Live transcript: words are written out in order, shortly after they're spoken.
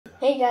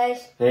Hey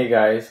guys. Hey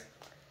guys.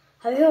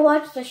 Have you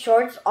watched the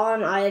shorts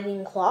on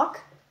iodine clock?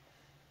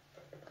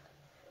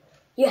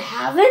 You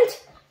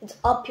haven't? It's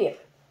up here.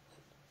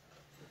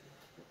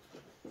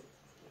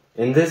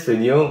 In this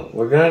video,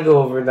 we're going to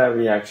go over that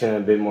reaction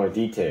in a bit more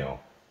detail.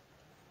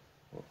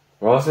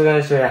 We're also going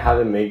to show you how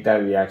to make that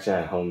reaction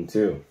at home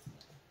too.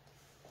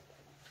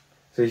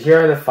 So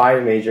here are the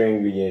 5 major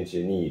ingredients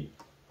you need.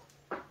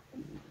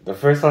 The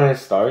first one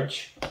is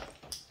starch,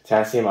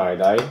 potassium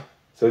iodide,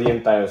 sodium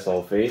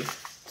thiosulfate,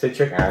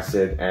 citric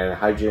acid, and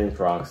hydrogen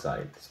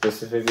peroxide,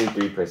 specifically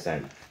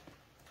 3%.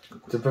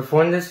 To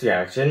perform this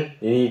reaction,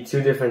 you need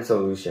 2 different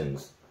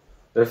solutions.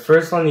 The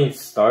first one needs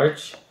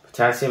starch,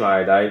 potassium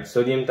iodide,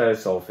 sodium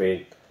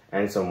thiosulfate,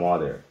 and some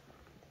water.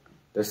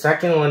 The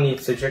second one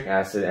needs citric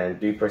acid and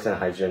 3%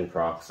 hydrogen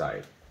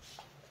peroxide.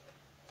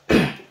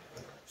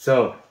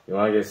 So, you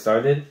want to get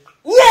started?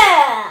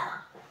 Yeah!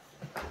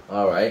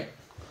 Alright.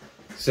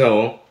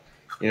 So,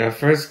 in our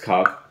first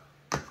cup,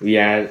 we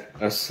add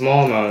a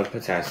small amount of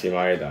potassium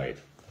iodide.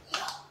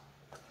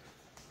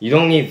 You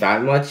don't need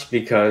that much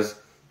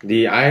because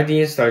the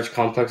iodine starch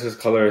complex's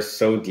color is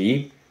so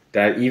deep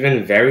that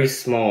even very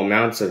small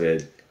amounts of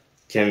it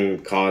can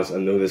cause a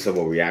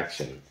noticeable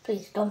reaction.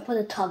 Please, don't put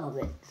a ton of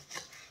it.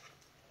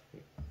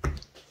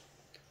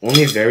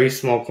 Only very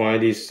small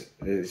quantities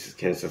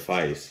can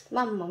suffice.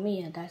 Mamma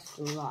mia, that's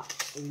a lot.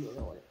 You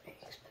know what I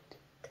expected.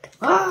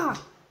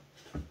 Ah!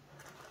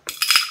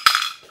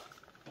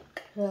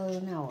 So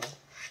now what?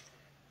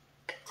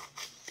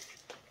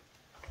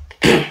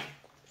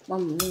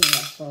 Mamma mia,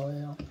 that's so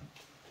little.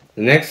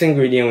 The next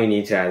ingredient we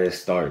need to add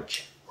is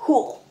starch.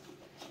 Cool.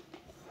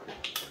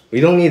 We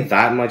don't need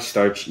that much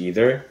starch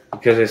either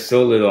because there's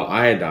so little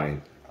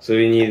iodine. So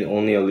we need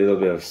only a little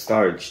bit of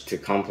starch to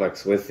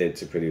complex with it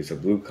to produce a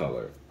blue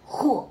color.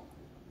 Cool.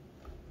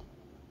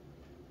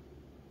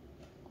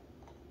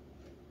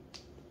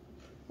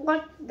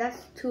 What?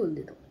 That's too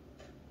little.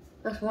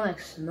 That's more like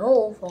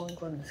snow falling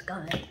from the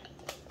sky.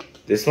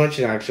 This much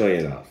is actually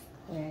enough.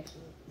 Yeah,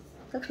 actually.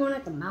 Looks more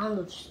like a mound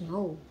of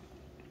snow.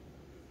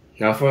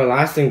 Now for our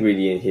last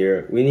ingredient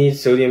here, we need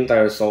sodium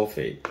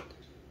thiosulfate.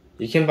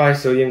 You can buy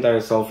sodium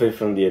thiosulfate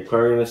from the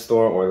aquarium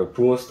store or the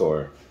pool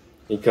store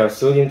because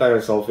sodium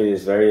thiosulfate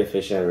is very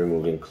efficient at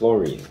removing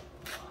chlorine.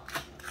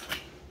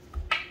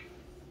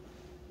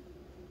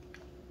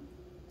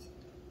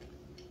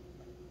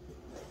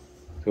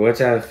 So let's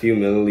add a few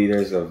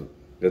milliliters of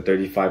the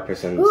 35%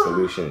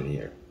 solution in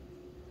here.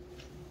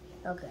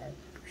 Okay.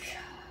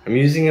 I'm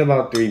using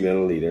about 3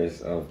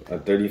 milliliters of a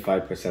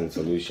 35%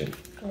 solution.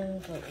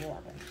 And put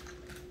water.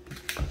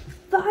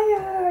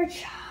 Fire!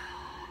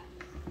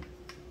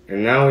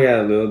 And now we add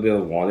a little bit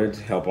of water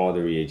to help all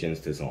the reagents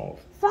dissolve.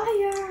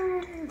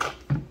 Fire!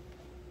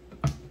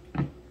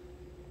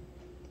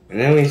 And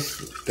then we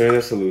stir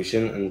the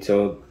solution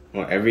until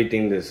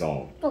everything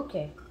dissolves.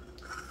 Okay.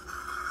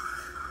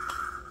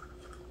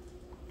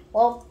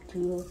 1,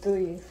 2,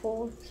 3,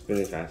 4. Spin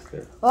it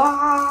faster.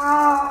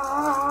 Ah!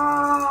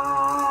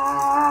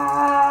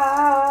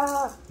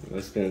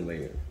 Let's spin it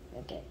later.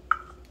 Okay.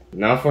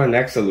 Now for our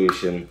next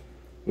solution,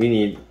 we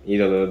need a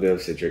little bit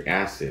of citric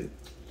acid.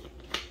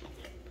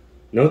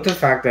 Note the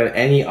fact that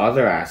any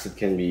other acid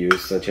can be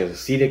used, such as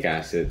acetic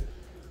acid,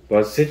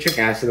 but citric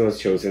acid was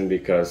chosen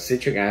because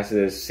citric acid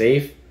is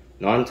safe,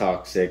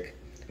 non-toxic,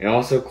 and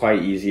also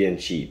quite easy and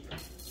cheap.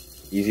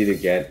 Easy to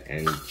get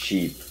and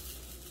cheap.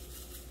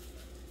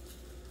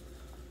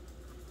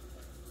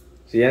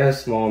 So you add a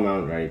small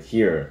amount right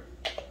here.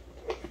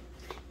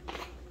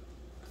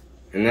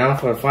 And now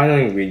for the final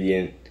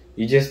ingredient,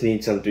 you just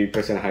need some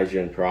 3%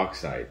 hydrogen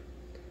peroxide.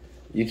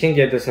 You can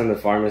get this from the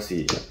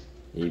pharmacy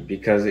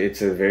because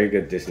it's a very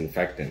good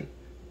disinfectant.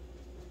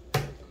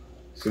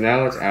 So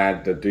now let's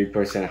add the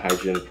 3%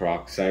 hydrogen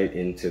peroxide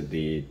into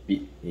the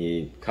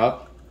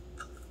cup.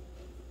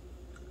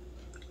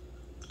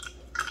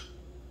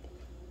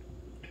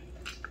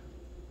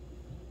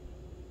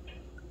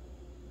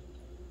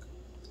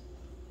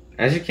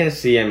 As you can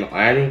see, I'm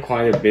adding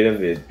quite a bit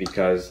of it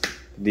because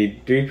the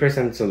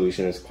 3%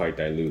 solution is quite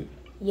dilute.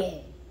 Yeah.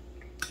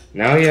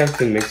 Now you have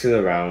to mix it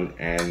around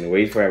and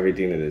wait for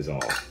everything to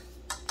dissolve.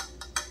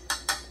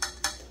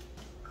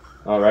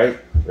 Alright,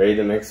 ready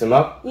to mix them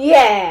up?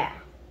 Yeah!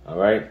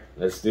 Alright,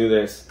 let's do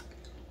this.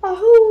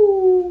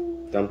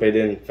 Wahoo! Dump it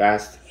in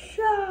fast.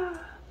 Sure.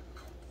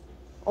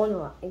 Oh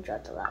no, I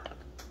dropped a lot.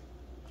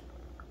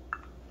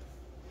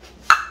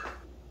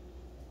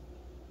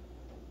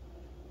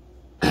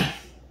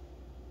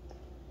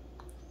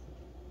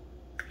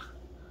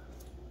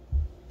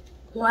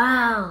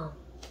 Wow.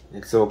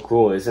 It's so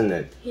cool, isn't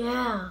it?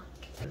 Yeah.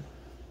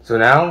 So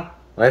now,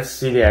 let's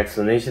see the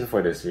explanation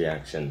for this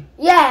reaction.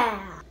 Yeah.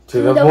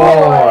 To the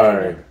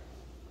board!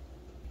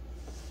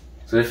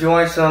 So if you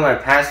watch some of my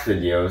past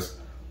videos,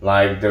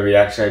 like the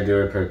reaction I did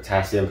with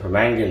potassium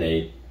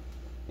permanganate,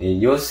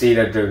 you'll see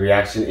that the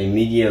reaction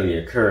immediately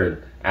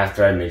occurred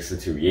after I mixed the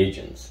 2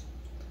 reagents.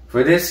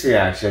 For this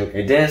reaction,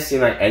 it didn't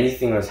seem like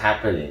anything was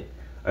happening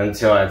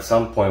until at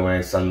some point when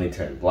it suddenly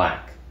turned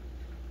black.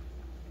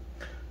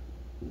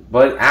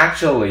 But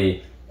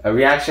actually, a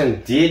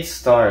reaction did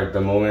start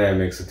the moment I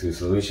mixed the two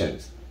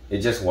solutions. It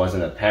just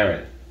wasn't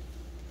apparent.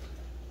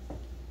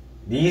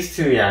 These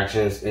two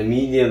reactions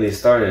immediately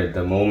started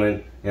the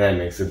moment I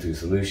mixed the two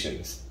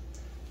solutions.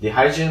 The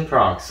hydrogen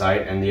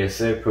peroxide and the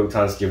acidic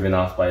protons given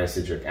off by a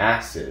citric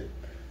acid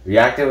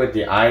reacted with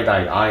the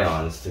iodide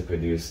ions to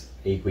produce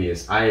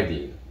aqueous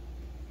iodine.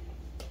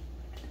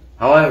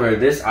 However,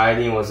 this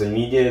iodine was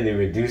immediately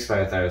reduced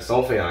by the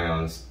thiosulfate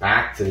ions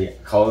back to the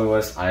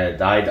colorless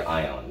iodide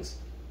ions.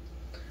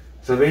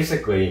 So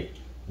basically,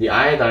 the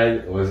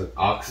iodide was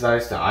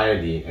oxidized to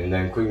iodine and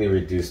then quickly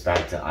reduced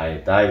back to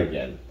iodide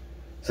again.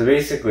 So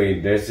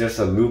basically, there's just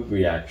a loop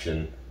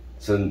reaction.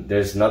 So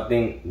there's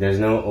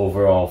no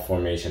overall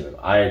formation of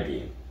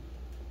iodine.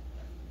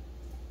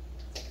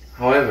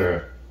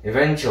 However,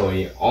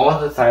 eventually, all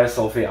the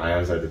thiosulfate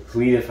ions are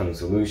depleted from the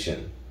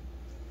solution.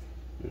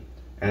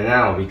 And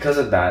now, because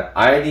of that,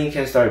 iodine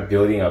can start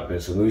building up in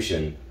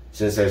solution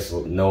since there's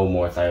no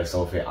more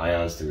thiosulfate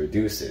ions to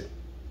reduce it.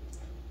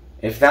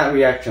 If that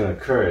reaction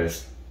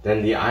occurs,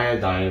 then the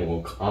iodine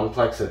will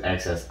complex with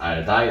excess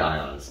iodide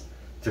ions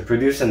to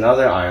produce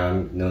another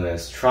ion known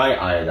as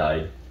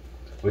triiodide,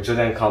 which will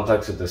then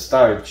complex with the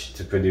starch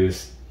to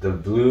produce the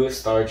blue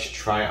starch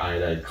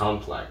triiodide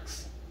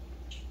complex.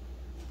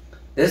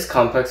 This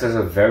complex has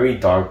a very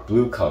dark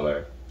blue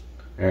color,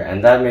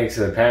 and that makes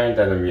it apparent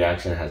that a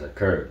reaction has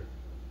occurred.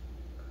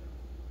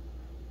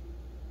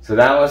 So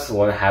that was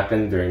what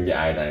happened during the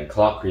iodine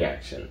clock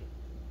reaction.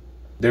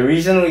 The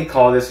reason we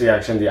call this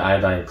reaction the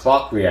iodine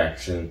clock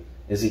reaction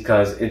is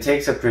because it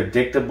takes a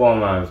predictable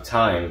amount of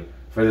time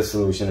for the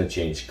solution to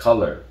change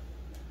color.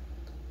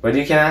 But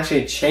you can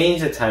actually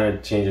change the time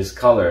it changes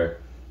color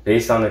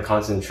based on the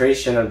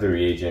concentration of the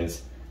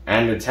reagents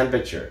and the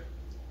temperature.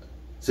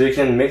 So you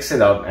can mix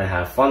it up and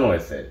have fun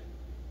with it.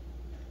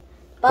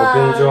 Bye. Hope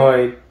you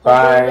enjoyed.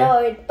 Bye.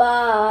 Hope you enjoyed.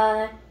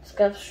 Bye.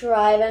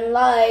 Subscribe and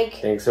like.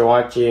 Thanks for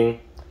watching.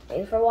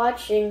 Thanks for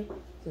watching.